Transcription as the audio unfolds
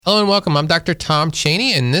Hello and welcome. I'm Dr. Tom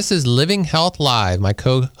Chaney, and this is Living Health Live. My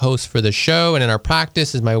co-host for the show and in our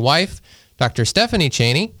practice is my wife, Dr. Stephanie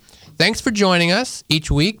Chaney. Thanks for joining us.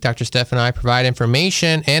 Each week, Dr. Steph and I provide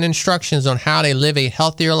information and instructions on how to live a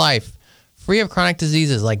healthier life, free of chronic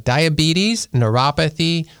diseases like diabetes,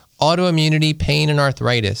 neuropathy, autoimmunity, pain, and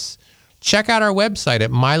arthritis. Check out our website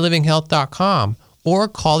at mylivinghealth.com or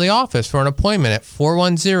call the office for an appointment at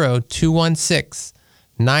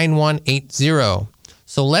 410-216-9180.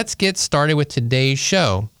 So let's get started with today's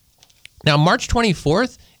show. Now, March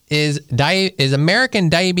 24th is American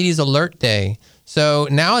Diabetes Alert Day. So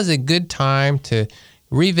now is a good time to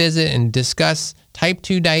revisit and discuss type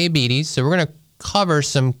 2 diabetes. So we're going to cover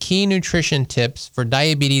some key nutrition tips for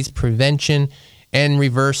diabetes prevention and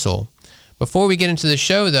reversal. Before we get into the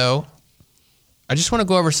show, though, I just want to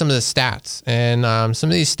go over some of the stats. And some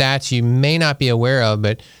of these stats you may not be aware of,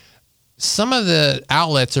 but some of the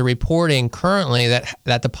outlets are reporting currently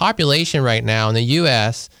that the population right now in the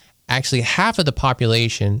U.S., actually half of the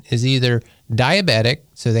population is either diabetic,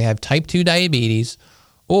 so they have type 2 diabetes,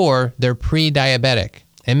 or they're pre-diabetic.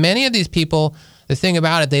 And many of these people, the thing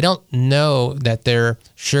about it, they don't know that their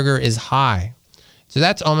sugar is high. So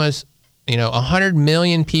that's almost 100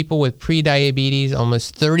 million people with pre-diabetes,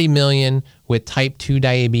 almost 30 million with type 2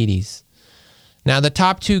 diabetes. Now, the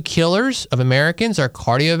top two killers of Americans are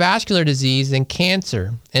cardiovascular disease and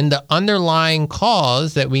cancer. And the underlying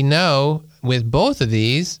cause that we know with both of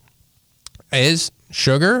these is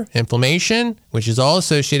sugar, inflammation, which is all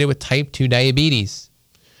associated with type 2 diabetes.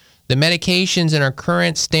 The medications in our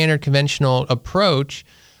current standard conventional approach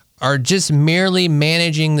are just merely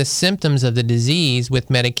managing the symptoms of the disease with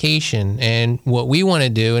medication. And what we want to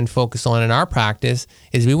do and focus on in our practice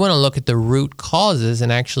is we want to look at the root causes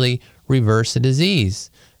and actually reverse the disease.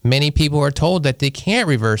 Many people are told that they can't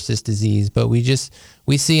reverse this disease, but we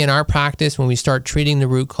see in our practice when we start treating the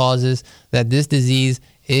root causes that this disease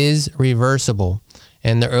is reversible.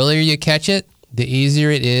 And the earlier you catch it, the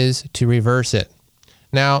easier it is to reverse it.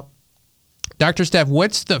 Now, Dr. Steph,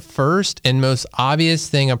 what's the first and most obvious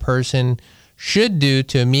thing a person should do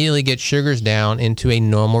to immediately get sugars down into a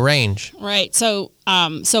normal range? Right. So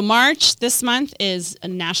March this month is a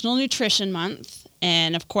National Nutrition Month.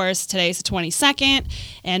 And of course, today's the 22nd,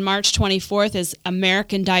 and March 24th is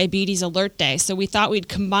American Diabetes Alert Day. So we thought we'd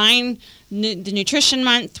combine the Nutrition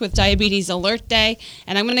Month with Diabetes Alert Day.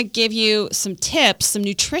 And I'm going to give you some tips, some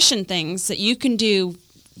nutrition things that you can do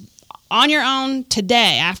on your own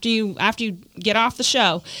today after you get off the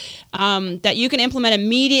show that you can implement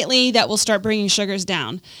immediately that will start bringing sugars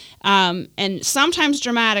down. And sometimes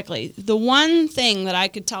dramatically. The one thing that I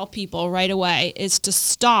could tell people right away is to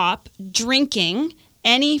stop drinking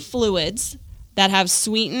any fluids that have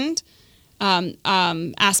sweetened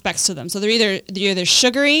aspects to them. So they're either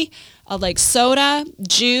sugary, like soda,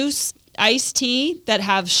 juice, iced tea that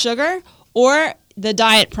have sugar, or the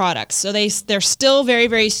diet products. So they're still very,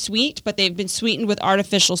 very sweet, but they've been sweetened with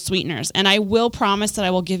artificial sweeteners. And I will promise that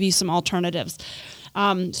I will give you some alternatives.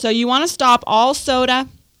 So you want to stop all soda,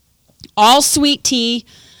 all sweet tea,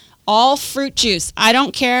 all fruit juice. I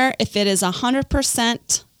don't care if it is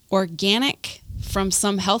 100% organic from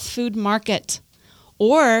some health food market,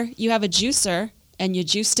 or you have a juicer and you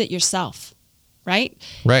juiced it yourself, right?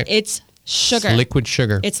 Right. It's sugar. It's liquid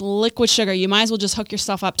sugar. It's liquid sugar. You might as well just hook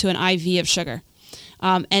yourself up to an IV of sugar.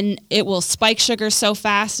 And it will spike sugar so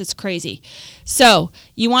fast, it's crazy. So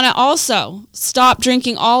you want to also stop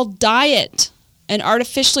drinking all diet and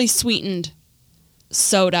artificially sweetened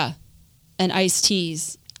soda and iced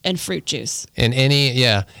teas and fruit juice. And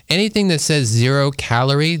anything that says 0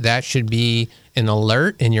 calorie, that should be an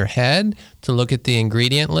alert in your head to look at the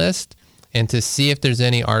ingredient list and to see if there's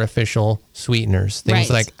any artificial sweeteners. Things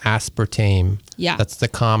like aspartame. Yeah. That's the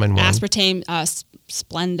common one. Aspartame,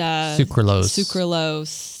 Splenda,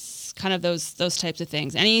 sucralose, kind of those types of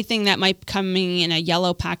things. Anything that might be coming in a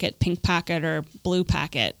yellow packet, pink packet, or blue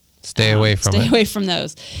packet. Stay away from it. Stay away from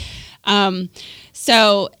those. And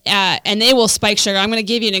they will spike sugar. I'm going to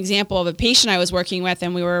give you an example of a patient I was working with,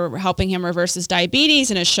 and we were helping him reverse his diabetes,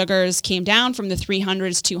 and his sugars came down from the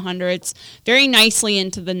 300s, 200s, very nicely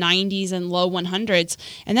into the 90s and low 100s.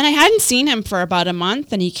 And then I hadn't seen him for about a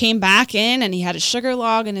month, and he came back in, and he had a sugar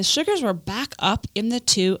log, and his sugars were back up in the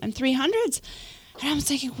 200s and 300s. And I was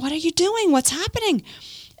thinking, what are you doing? What's happening?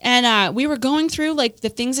 And we were going through like the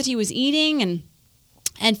things that he was eating, and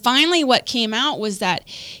finally what came out was that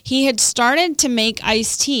he had started to make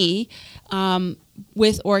iced tea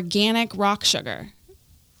with organic rock sugar.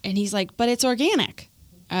 And he's like, but it's organic.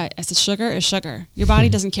 I said, sugar is sugar. Your body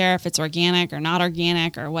doesn't care if it's organic or not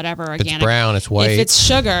organic or whatever organic. It's brown, it's white. If it's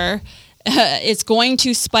sugar, it's going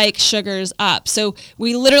to spike sugars up. So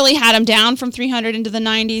we literally had them down from 300 into the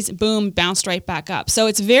 90s, boom, bounced right back up. So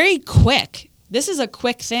it's very quick. This is a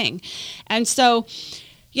quick thing. And so,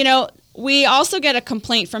 we also get a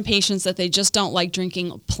complaint from patients that they just don't like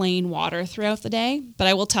drinking plain water throughout the day. But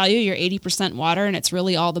I will tell you, you're 80% water, and it's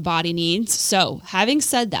really all the body needs. So having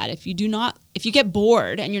said that, if you get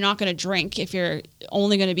bored and you're not going to drink, if you're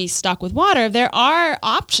only going to be stuck with water, there are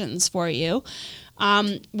options for you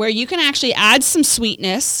where you can actually add some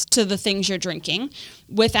sweetness to the things you're drinking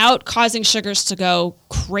without causing sugars to go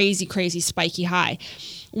crazy, crazy spiky high.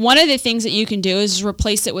 One of the things that you can do is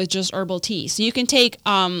replace it with just herbal tea. So you can take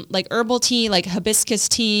like herbal tea, like hibiscus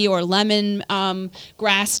tea or lemon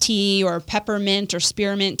grass tea or peppermint or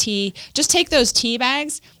spearmint tea. Just take those tea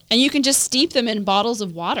bags and you can just steep them in bottles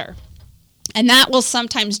of water. And that will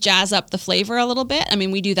sometimes jazz up the flavor a little bit. I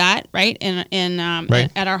mean, we do that, right?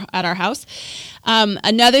 Right. At our house.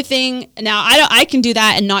 Another thing, now I can do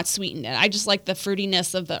that and not sweeten it. I just like the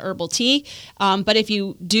fruitiness of the herbal tea. But if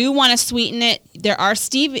you do want to sweeten it, there are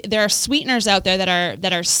sweeteners out there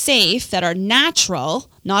that are safe, that are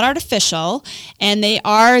natural, not artificial, and they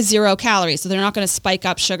are 0 calories. So they're not going to spike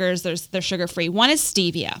up sugars. They're sugar-free. One is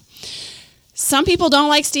stevia. Some people don't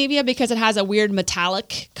like stevia because it has a weird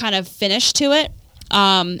metallic kind of finish to it.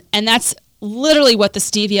 And that's literally what the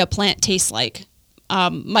stevia plant tastes like.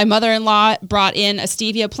 My mother-in-law brought in a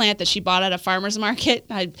stevia plant that she bought at a farmer's market.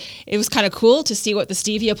 It was kind of cool to see what the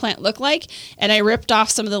stevia plant looked like. And I ripped off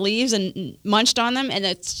some of the leaves and munched on them. And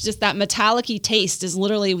it's just that metallic-y taste is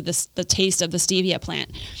literally the taste of the stevia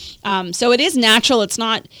plant. So it is natural. It's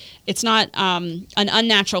not an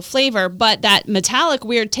unnatural flavor, but that metallic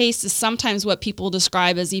weird taste is sometimes what people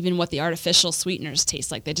describe as even what the artificial sweeteners taste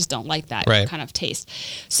like. They just don't like that kind of taste.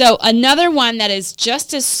 So another one that is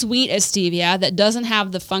just as sweet as stevia that doesn't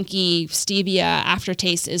have the funky stevia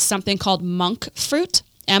aftertaste is something called monk fruit,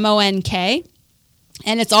 M-O-N-K.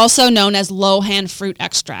 And it's also known as Lohan fruit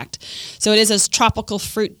extract. So it is a tropical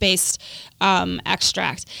fruit-based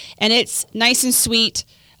extract. And it's nice and sweet.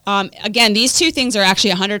 Again, these two things are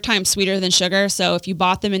actually 100 times sweeter than sugar. So if you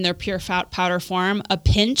bought them in their pure powder form, a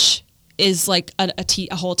pinch is like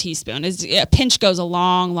a whole teaspoon. A pinch goes a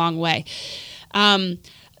long, long way.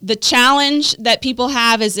 The challenge that people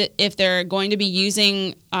have is that if they're going to be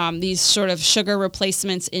using these sort of sugar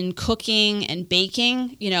replacements in cooking and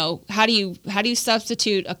baking, how do you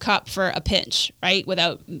substitute a cup for a pinch, right,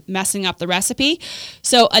 without messing up the recipe?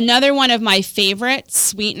 So another one of my favorite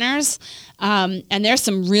sweeteners, and there's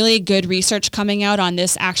some really good research coming out on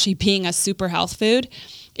this actually being a super health food,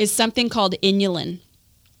 is something called inulin.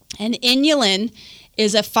 And inulin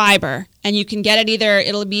is a fiber, and you can get it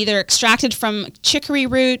it'll be either extracted from chicory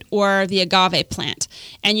root or the agave plant.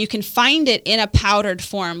 And you can find it in a powdered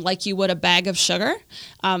form like you would a bag of sugar.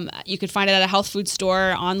 You could find it at a health food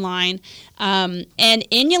store, online. And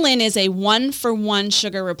inulin is a 1-for-1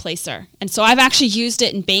 sugar replacer. And so I've actually used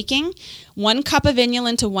it in baking. 1 cup of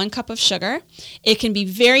inulin to 1 cup of sugar. It can be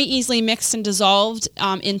very easily mixed and dissolved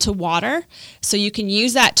into water. So you can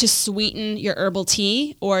use that to sweeten your herbal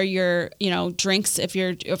tea or your drinks if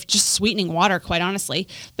just sweetening water, quite honestly.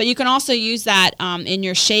 But you can also use that in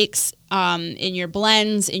your shakes, in your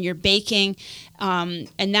blends, in your baking. And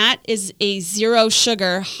that is a 0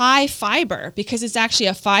 sugar, high fiber, because it's actually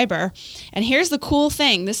a fiber. And here's the cool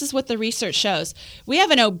thing. This is what the research shows. We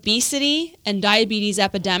have an obesity and diabetes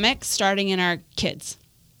epidemic starting in our kids.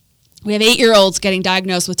 We have 8-year-olds getting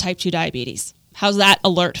diagnosed with type 2 diabetes. How's that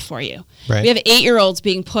alert for you? Right. We have 8-year-olds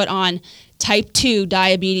being put on type 2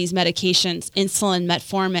 diabetes medications, insulin,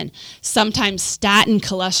 metformin, sometimes statin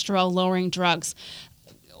cholesterol lowering drugs.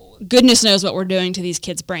 Goodness knows what we're doing to these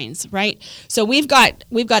kids' brains, right? So we've got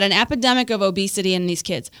an epidemic of obesity in these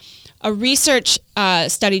kids. A research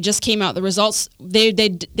study just came out. The results, they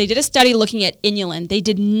did a study looking at inulin. They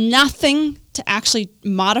did nothing to actually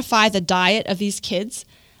modify the diet of these kids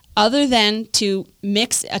other than to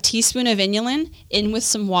mix a teaspoon of inulin in with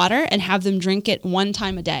some water and have them drink it 1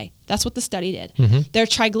 time a day. That's what the study did. Mm-hmm. Their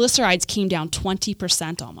triglycerides came down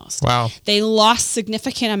 20% almost. Wow. They lost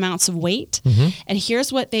significant amounts of weight. Mm-hmm. And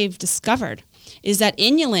here's what they've discovered, is that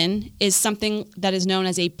inulin is something that is known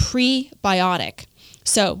as a prebiotic.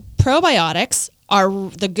 So probiotics are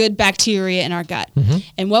the good bacteria in our gut. Mm-hmm.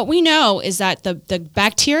 And what we know is that the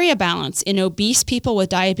bacteria balance in obese people with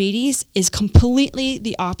diabetes is completely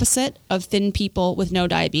the opposite of thin people with no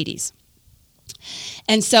diabetes.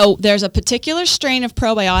 And so there's a particular strain of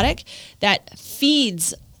probiotic that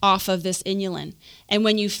feeds off of this inulin. And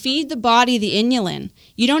when you feed the body the inulin,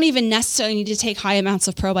 you don't even necessarily need to take high amounts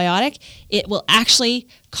of probiotic. It will actually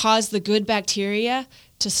cause the good bacteria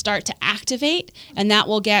to start to activate, and that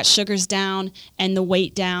will get sugars down and the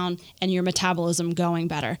weight down and your metabolism going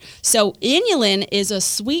better. So inulin is a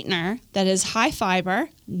sweetener that is high fiber,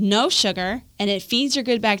 no sugar, and it feeds your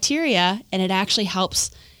good bacteria, and it actually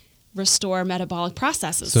helps restore metabolic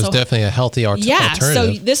processes. So it's definitely a healthy alternative.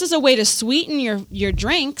 So this is a way to sweeten your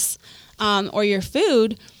drinks or your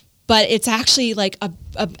food, but it's actually like a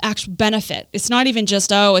actual benefit. It's not even just,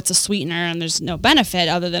 it's a sweetener and there's no benefit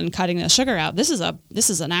other than cutting the sugar out. This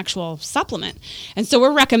is an actual supplement. And so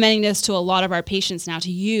we're recommending this to a lot of our patients now to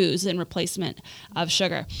use in replacement of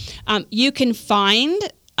sugar. You can find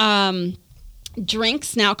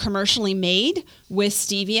drinks now commercially made with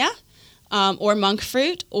stevia. Or monk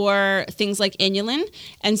fruit or things like inulin.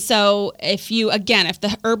 And so if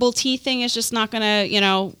the herbal tea thing is just not going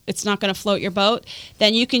to, it's not going to float your boat,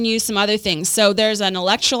 then you can use some other things. So there's an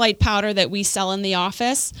electrolyte powder that we sell in the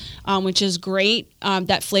office, which is great,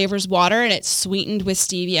 that flavors water and it's sweetened with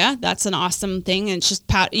stevia. That's an awesome thing. And it's just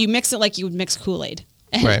you mix it like you would mix Kool-Aid.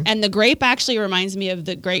 Right. And the grape actually reminds me of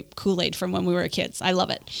the grape Kool-Aid from when we were kids. I love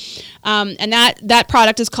it. And that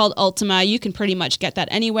product is called Ultima. You can pretty much get that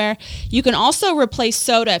anywhere. You can also replace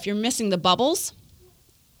soda if you're missing the bubbles.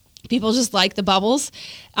 People just like the bubbles.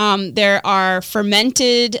 There are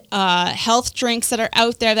fermented health drinks that are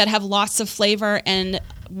out there that have lots of flavor and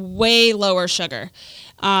way lower sugar.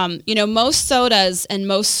 Most sodas and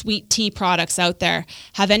most sweet tea products out there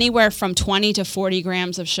have anywhere from 20 to 40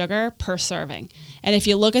 grams of sugar per serving. And if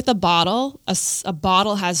you look at the bottle, a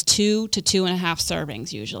bottle has 2 to 2.5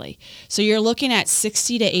 servings usually. So you're looking at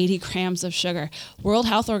 60 to 80 grams of sugar. World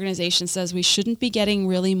Health Organization says we shouldn't be getting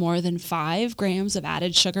really more than 5 grams of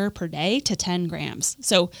added sugar per day to 10 grams.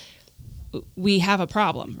 So we have a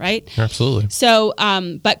problem, right? Absolutely. So,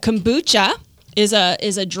 but kombucha is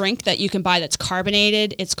a drink that you can buy that's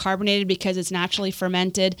carbonated. It's carbonated because it's naturally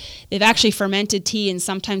fermented. They've actually fermented tea, and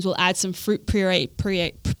sometimes we'll add some fruit puree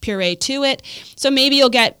to it. So maybe you'll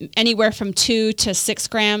get anywhere from 2 to 6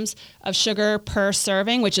 grams of sugar per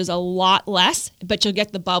serving, which is a lot less, but you'll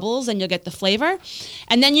get the bubbles and you'll get the flavor.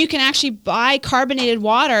 And then you can actually buy carbonated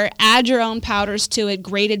water, add your own powders to it,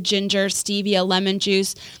 grated ginger, stevia, lemon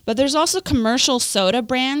juice. But there's also commercial soda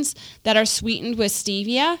brands that are sweetened with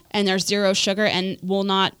stevia and they're zero sugar and will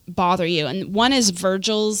not bother you. And one is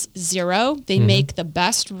Virgil's Zero. They make the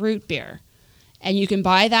best root beer. And you can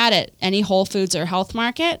buy that at any Whole Foods or Health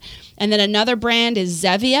Market. And then another brand is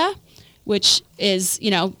Zevia, which is,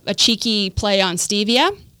 a cheeky play on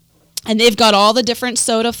stevia. And they've got all the different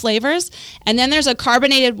soda flavors. And then there's a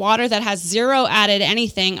carbonated water that has zero added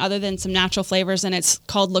anything other than some natural flavors, and it's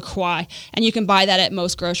called LaCroix. And you can buy that at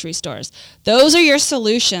most grocery stores. Those are your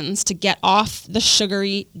solutions to get off the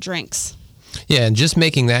sugary drinks. Yeah, and just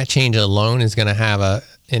making that change alone is going to have an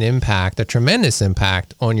impact, a tremendous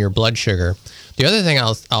impact on your blood sugar. The other thing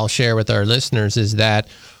I'll share with our listeners is that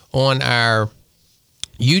on our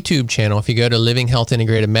YouTube channel, if you go to Living Health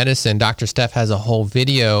Integrated Medicine, Dr. Steph has a whole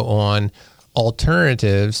video on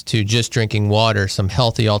alternatives to just drinking water, some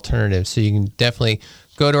healthy alternatives. So you can definitely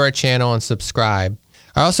go to our channel and subscribe.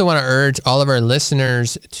 I also want to urge all of our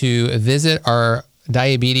listeners to visit our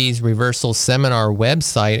Diabetes Reversal Seminar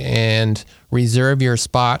website and reserve your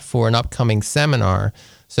spot for an upcoming seminar.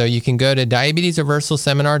 So you can go to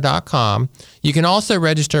diabetesreversalseminar.com. You can also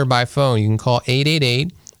register by phone. You can call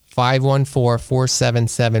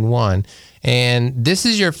 888-514-4771. And this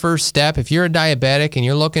is your first step. If you're a diabetic and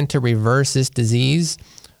you're looking to reverse this disease,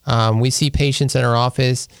 we see patients in our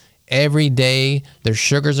office every day. Their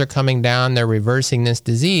sugars are coming down. They're reversing this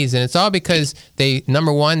disease. And it's all because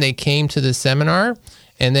number one, they came to the seminar.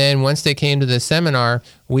 And then once they came to the seminar,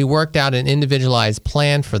 we worked out an individualized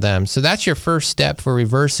plan for them. So that's your first step for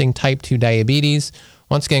reversing type 2 diabetes.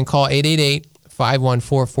 Once again, call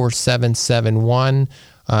 888-514-4771,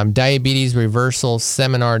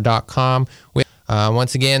 diabetesreversalseminar.com.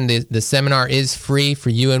 Once again, the seminar is free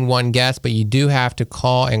for you and one guest, but you do have to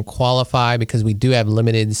call and qualify because we do have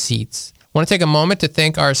limited seats. I want to take a moment to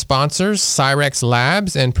thank our sponsors, Cyrex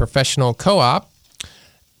Labs and Professional Co-op.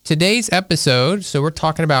 Today's episode, so we're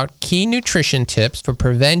talking about key nutrition tips for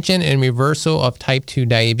prevention and reversal of type 2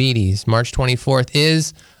 diabetes. March 24th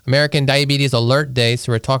is American Diabetes Alert Day,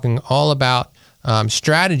 so we're talking all about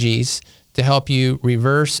strategies to help you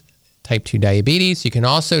reverse type 2 diabetes. You can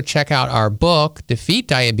also check out our book, Defeat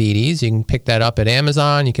Diabetes. You can pick that up at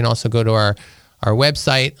Amazon. You can also go to our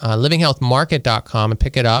website, livinghealthmarket.com, and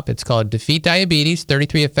pick it up. It's called Defeat Diabetes,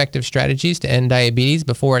 33 Effective Strategies to End Diabetes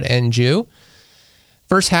Before It Ends You.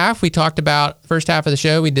 First half of the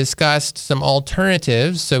show, we discussed some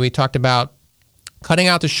alternatives. So we talked about cutting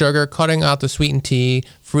out the sugar, cutting out the sweetened tea,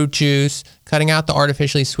 fruit juice, cutting out the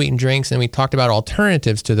artificially sweetened drinks, and we talked about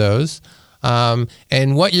alternatives to those.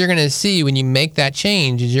 And what you're going to see when you make that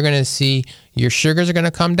change is you're going to see your sugars are going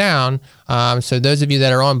to come down. So those of you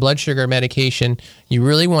that are on blood sugar medication, you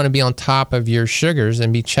really want to be on top of your sugars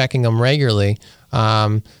and be checking them regularly.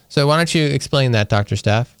 So why don't you explain that, Dr.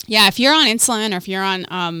 Steph? Yeah, if you're on insulin or if you're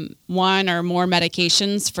on one or more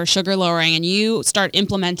medications for sugar lowering and you start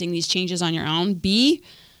implementing these changes on your own, be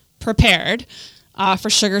prepared for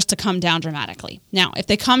sugars to come down dramatically. Now, if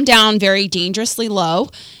they come down very dangerously low,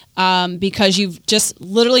 because you've just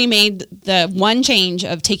literally made the one change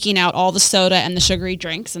of taking out all the soda and the sugary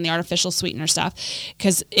drinks and the artificial sweetener stuff,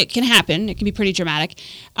 because it can happen. It can be pretty dramatic.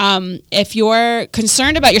 If you're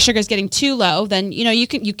concerned about your sugars getting too low, then you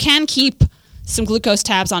can keep some glucose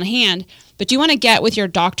tabs on hand, but you want to get with your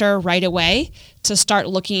doctor right away to start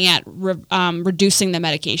looking at reducing the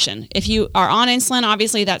medication. If you are on insulin,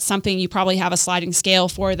 obviously that's something you probably have a sliding scale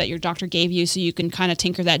for that your doctor gave you, so you can kind of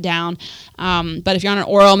tinker that down. But if you're on an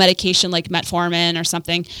oral medication like metformin or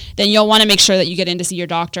something, then you'll want to make sure that you get in to see your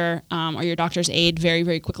doctor or your doctor's aide very,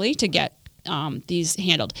 very quickly to get these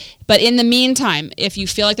handled. But in the meantime, if you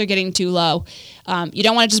feel like they're getting too low, you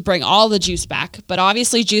don't want to just bring all the juice back. But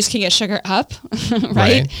obviously, juice can get sugar up,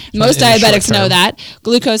 right? Most diabetics know that.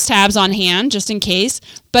 Glucose tabs on hand, just in case.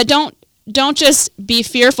 But don't just be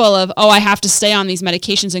fearful of, I have to stay on these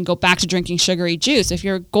medications and go back to drinking sugary juice. If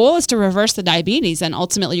your goal is to reverse the diabetes, then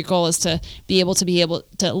ultimately your goal is to be able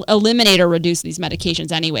to eliminate or reduce these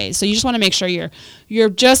medications anyways. So you just want to make sure you're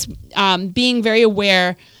just being very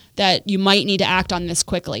aware that you might need to act on this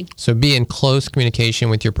quickly. So be in close communication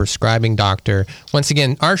with your prescribing doctor. Once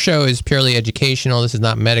again, our show is purely educational. This is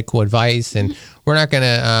not medical advice, and we're not going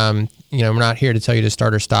to, we're not here to tell you to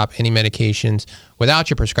start or stop any medications without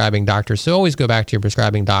your prescribing doctor. So always go back to your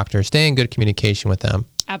prescribing doctor. Stay in good communication with them.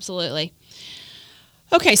 Absolutely.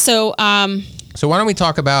 Okay, so why don't we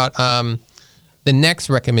talk about the next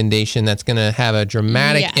recommendation that's going to have a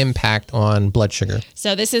dramatic impact on blood sugar.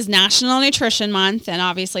 So this is National Nutrition Month, and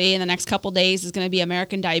obviously in the next couple days is going to be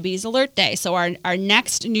American Diabetes Alert Day. So our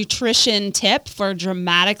next nutrition tip for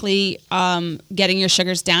dramatically getting your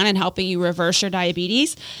sugars down and helping you reverse your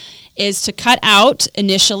diabetes is to cut out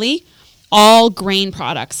initially all grain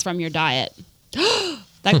products from your diet.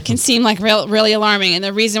 That can seem like really alarming. And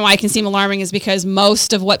the reason why it can seem alarming is because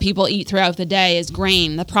most of what people eat throughout the day is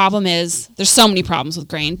grain. The problem is, there's so many problems with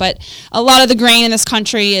grain, but a lot of the grain in this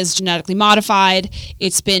country is genetically modified.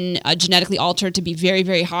 It's been genetically altered to be very,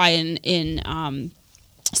 very high in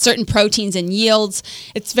certain proteins and yields.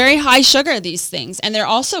 It's very high sugar, these things. And they're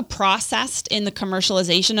also processed in the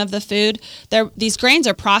commercialization of the food. These grains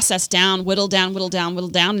are processed down, whittled down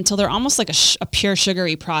until they're almost like a pure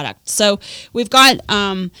sugary product. So we've got,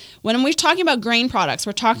 when we're talking about grain products,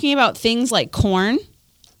 we're talking about things like corn,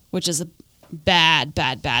 which is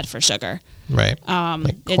bad for sugar. Right.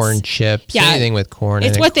 Like corn chips, anything with corn.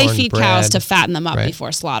 It's what they feed cows to fatten them up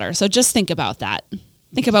before slaughter. So just think about that.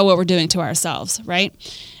 Think about what we're doing to ourselves, right?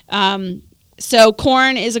 So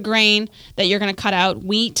corn is a grain that you're going to cut out.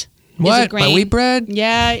 Wheat is a grain. My wheat bread?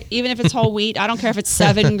 Yeah, even if it's whole wheat. I don't care if it's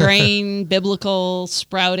 7 grain, biblical,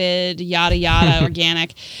 sprouted, yada, yada,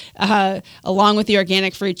 organic. Along with the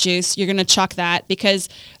organic fruit juice, you're going to chuck that because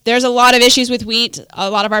there's a lot of issues with wheat. A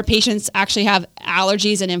lot of our patients actually have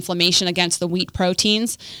allergies and inflammation against the wheat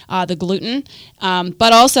proteins, the gluten.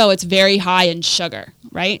 But also it's very high in sugar,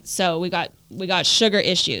 right? So we got sugar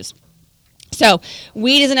issues. So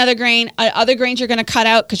wheat is another grain. Other grains you're going to cut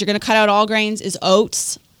out, because you're going to cut out all grains, is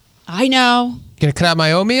oats. I know. Going to cut out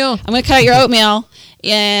my oatmeal? I'm going to cut out your oatmeal,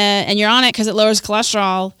 and you're on it because it lowers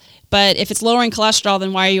cholesterol. But if it's lowering cholesterol,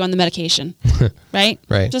 then why are you on the medication? Right?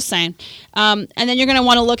 Right. Just saying. And then you're going to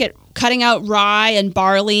want to look at cutting out rye and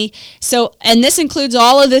barley. So, and this includes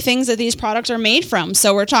all of the things that these products are made from.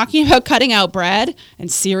 So we're talking about cutting out bread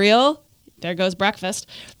and cereal. There goes breakfast.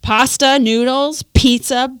 Pasta, noodles,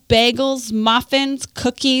 pizza, bagels, muffins,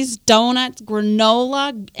 cookies, donuts,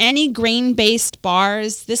 granola, any grain-based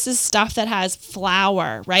bars. This is stuff that has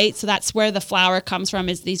flour, right? So that's where the flour comes from,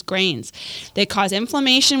 is these grains. They cause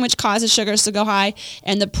inflammation, which causes sugars to go high,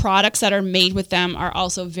 and the products that are made with them are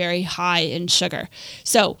also very high in sugar.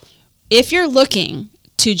 So if you're looking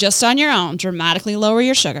to just on your own dramatically lower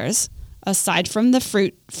your sugars, aside from the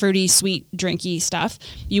fruity, sweet, drinky stuff,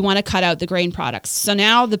 you want to cut out the grain products. So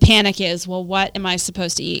now the panic is, well, what am I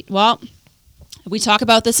supposed to eat? Well, we talk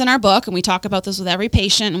about this in our book, and we talk about this with every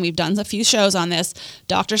patient, and we've done a few shows on this,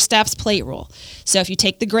 Dr. Steph's plate rule. So if you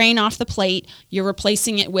take the grain off the plate, you're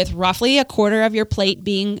replacing it with roughly a quarter of your plate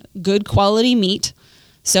being good quality meat.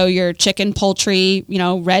 So your chicken, poultry,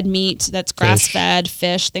 red meat that's grass-fed,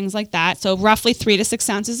 fish, things like that. So roughly 3 to 6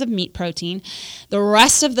 ounces of meat protein. The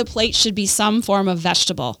rest of the plate should be some form of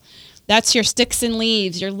vegetable. That's your sticks and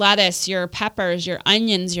leaves, your lettuce, your peppers, your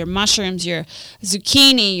onions, your mushrooms, your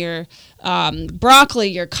zucchini, your broccoli,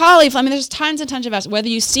 your cauliflower. I mean, there's tons and tons of vegetables. Whether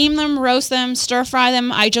you steam them, roast them, stir fry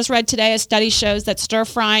them. I just read today a study shows that stir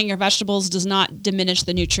frying your vegetables does not diminish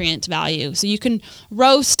the nutrient value. So you can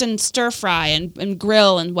roast and stir fry and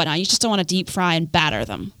grill and whatnot. You just don't want to deep fry and batter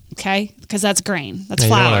them, okay? Because that's grain. That's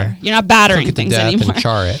flour. You're not battering things anymore. And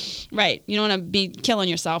char it. Right. You don't want to be killing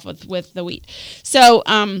yourself with the wheat.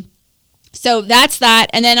 So that's that.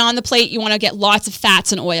 And then on the plate, you want to get lots of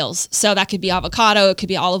fats and oils. So that could be avocado. It could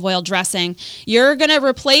be olive oil dressing. You're going to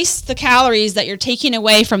replace the calories that you're taking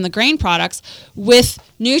away from the grain products with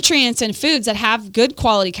nutrients and foods that have good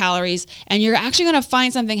quality calories. And you're actually going to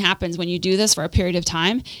find something happens when you do this for a period of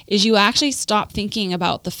time is you actually stop thinking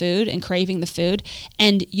about the food and craving the food.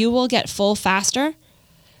 And you will get full faster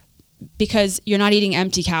because you're not eating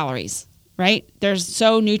empty calories. Right? They're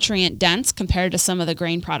so nutrient dense compared to some of the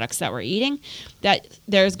grain products that we're eating that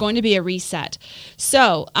there's going to be a reset.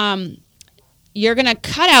 So you're going to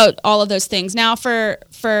cut out all of those things. Now for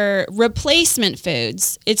replacement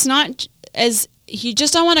foods, it's not as you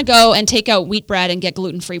just don't want to go and take out wheat bread and get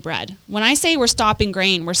gluten-free bread. When I say we're stopping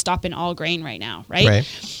grain, we're stopping all grain right now, right?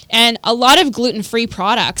 And a lot of gluten-free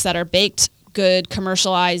products that are baked good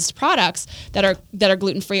commercialized products that are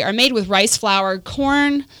gluten-free are made with rice flour,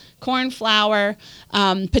 corn flour,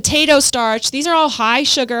 potato starch. These are all high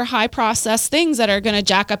sugar, high processed things that are going to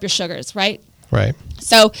jack up your sugars, right? Right.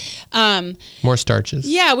 So more starches.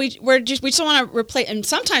 Yeah, we just want to replace, and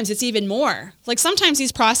sometimes it's even more. Like sometimes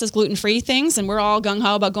these processed gluten-free things, and we're all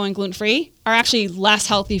gung-ho about going gluten-free, are actually less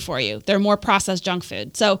healthy for you. They're more processed junk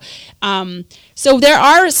food. So there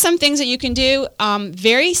are some things that you can do.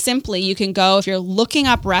 Very simply, you can go, if you're looking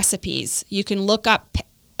up recipes, you can look up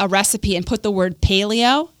a recipe and put the word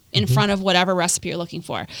paleo in front of whatever recipe you're looking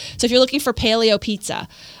for. So if you're looking for paleo pizza,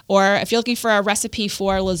 or if you're looking for a recipe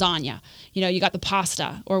for lasagna, you got the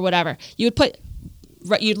pasta or whatever, you'd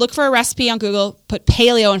look for a recipe on Google, put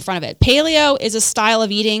paleo in front of it. Paleo is a style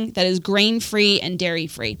of eating that is grain-free and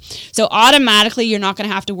dairy-free. So automatically, you're not going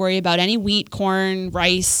to have to worry about any wheat, corn,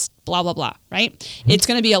 rice, blah, blah, blah, right? It's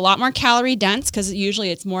going to be a lot more calorie dense because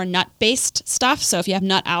usually it's more nut-based stuff. So if you have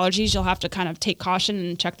nut allergies, you'll have to kind of take caution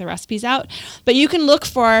and check the recipes out. But you can look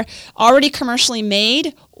for already commercially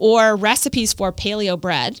made or recipes for paleo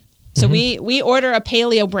bread. So we order a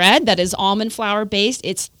paleo bread that is almond flour based.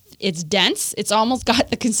 It's dense. It's almost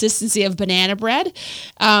got the consistency of banana bread,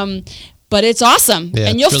 but it's awesome. Yeah,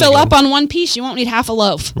 and you'll fill up on one piece. You won't need half a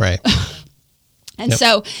loaf. Right. And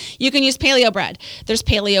so you can use paleo bread. There's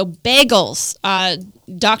paleo bagels.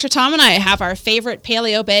 Dr. Tom and I have our favorite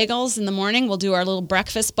paleo bagels in the morning. We'll do our little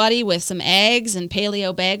breakfast buddy with some eggs and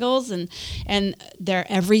paleo bagels, and they're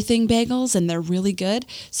everything bagels, and they're really good.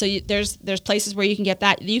 So there's places where you can get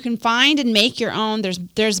that. You can find and make your own.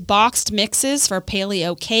 There's boxed mixes for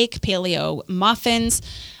paleo cake, paleo muffins.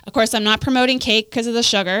 Of course, I'm not promoting cake because of the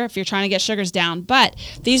sugar if you're trying to get sugars down, but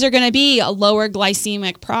these are going to be a lower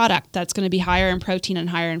glycemic product that's going to be higher in protein and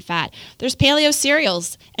higher in fat. There's paleo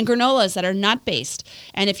cereals and granolas that are nut-based,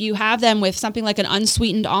 and if you have them with something like an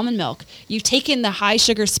unsweetened almond milk, you've taken the high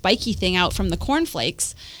sugar spiky thing out from the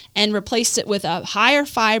cornflakes and replaced it with a higher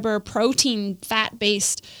fiber, protein,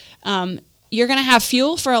 fat-based. You're going to have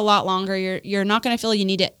fuel for a lot longer. You're not going to feel you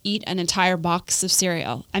need to eat an entire box of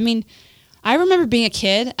cereal. I mean, I remember being a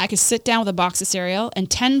kid, I could sit down with a box of cereal, and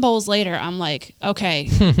 10 bowls later, I'm like, okay,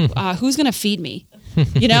 who's going to feed me?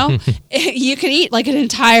 You know, you can eat like an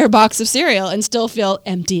entire box of cereal and still feel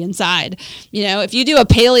empty inside. You know, if you do a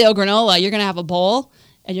paleo granola, you're going to have a bowl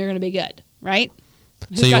and you're going to be good, right?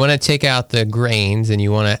 So you want to take out the grains and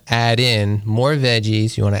you want to add in more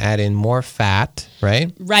veggies. You want to add in more fat,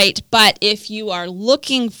 right? Right. But if you are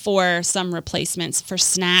looking for some replacements for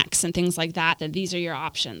snacks and things like that, then these are your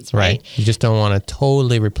options, right? You just don't want to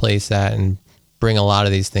totally replace that and bring a lot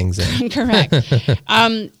of these things in. Correct.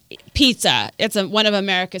 Pizza. It's one of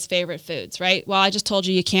America's favorite foods, right? Well, I just told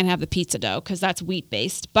you can't have the pizza dough because that's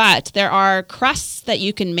wheat-based. But there are crusts that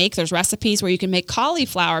you can make. There's recipes where you can make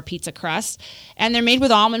cauliflower pizza crust, and they're made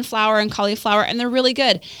with almond flour and cauliflower, and they're really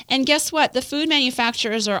good. And guess what? The food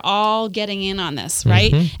manufacturers are all getting in on this,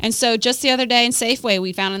 right? And so just the other day in Safeway,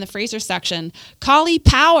 we found in the freezer section,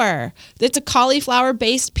 Cauli-Power. It's a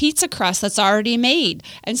cauliflower-based pizza crust that's already made.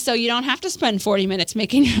 And so you don't have to spend 40 minutes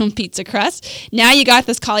making your own pizza crust. Now you got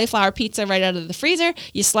this cauliflower pizza right out of the freezer.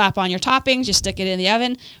 You slap on your toppings, you stick it in the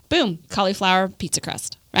oven, boom, cauliflower pizza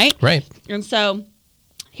crust, right? Right. And so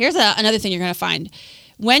here's another thing you're going to find.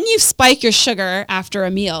 when you spike your sugar after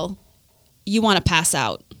a meal, you want to pass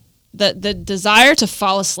out. The desire to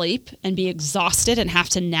fall asleep and be exhausted and have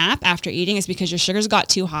to nap after eating is because your sugars got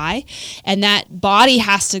too high, and that body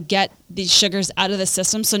has to get these sugars out of the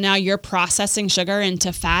system. So now you're processing sugar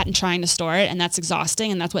into fat and trying to store it, and that's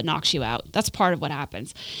exhausting, and that's what knocks you out. That's part of what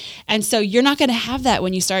happens. And so you're not going to have that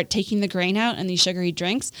when you start taking the grain out and these sugary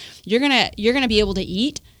drinks. You're going to be able to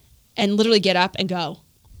eat and literally get up and go.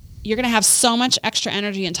 You're going to have so much extra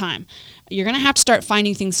energy and time. You're going to have to start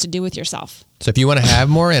finding things to do with yourself. So if you want to have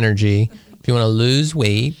more energy, if you want to lose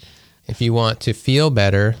weight, if you want to feel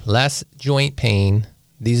better, less joint pain,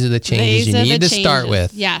 these are the changes you need to start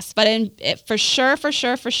with. Yes, but for sure,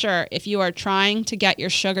 if you are trying to get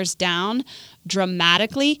your sugars down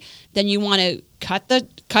dramatically, then you want to cut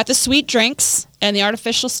the sweet drinks and the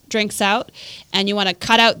artificial drinks out, and you want to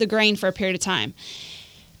cut out the grain for a period of time.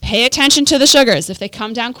 Pay attention to the sugars. If they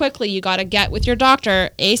come down quickly, you got to get with your doctor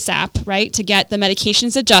ASAP, right, to get the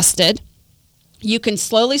medications adjusted. You can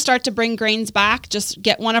slowly start to bring grains back. Just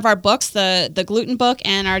get one of our books, the gluten book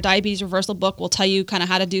and our diabetes reversal book will tell you kind of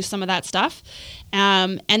how to do some of that stuff.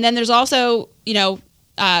 And then there's also,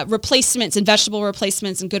 replacements and vegetable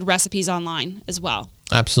replacements and good recipes online as well.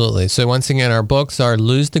 Absolutely. So once again, our books are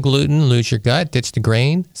Lose the Gluten, Lose Your Gut, Ditch the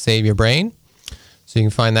Grain, Save Your Brain. So you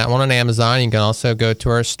can find that one on Amazon. You can also go to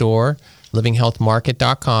our store,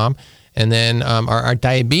 livinghealthmarket.com. And then our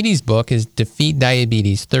diabetes book is Defeat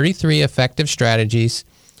Diabetes, 33 Effective Strategies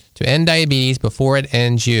to End Diabetes Before It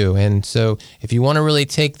Ends You. And so if you want to really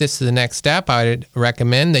take this to the next step, I would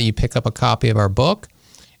recommend that you pick up a copy of our book,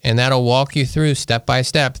 and that'll walk you through step by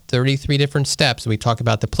step, 33 different steps. We talk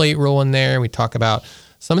about the plate rule in there. We talk about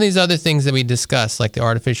some of these other things that we discuss, like the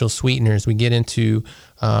artificial sweeteners. We get into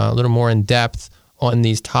a little more in depth on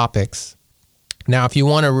these topics. Now, if you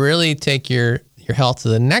want to really take your health to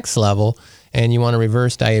the next level and you want to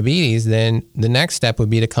reverse diabetes, then the next step would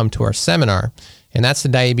be to come to our seminar. And that's the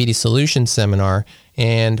Diabetes Solutions Seminar.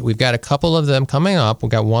 And we've got a couple of them coming up.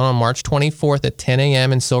 We've got one on March 24th at 10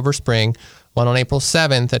 a.m. in Silver Spring, one on April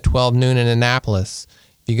 7th at 12 noon in Annapolis.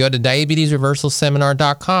 If you go to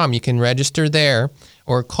diabetesreversalseminar.com, you can register there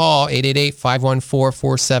or call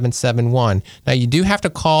 888-514-4771. Now, you do have to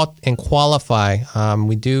call and qualify.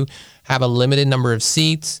 We do have a limited number of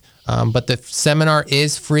seats, but the seminar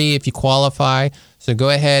is free if you qualify. So go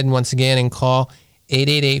ahead and once again and call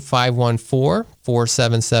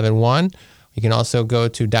 888-514-4771. You can also go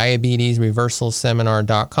to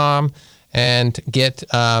diabetesreversalseminar.com and get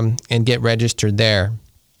registered there.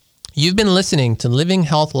 You've been listening to Living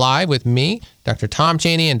Health Live with me, Dr. Tom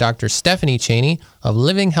Chaney, and Dr. Stephanie Chaney of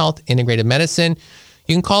Living Health Integrated Medicine.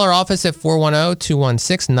 You can call our office at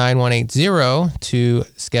 410-216-9180 to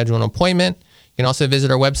schedule an appointment. You can also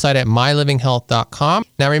visit our website at mylivinghealth.com.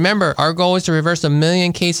 Now remember, our goal is to reverse 1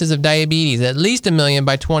 million cases of diabetes, at least 1 million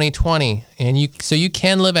by 2020. And so you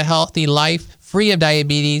can live a healthy life free of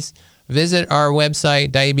diabetes. Visit our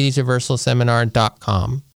website, diabetesreversalseminar.com.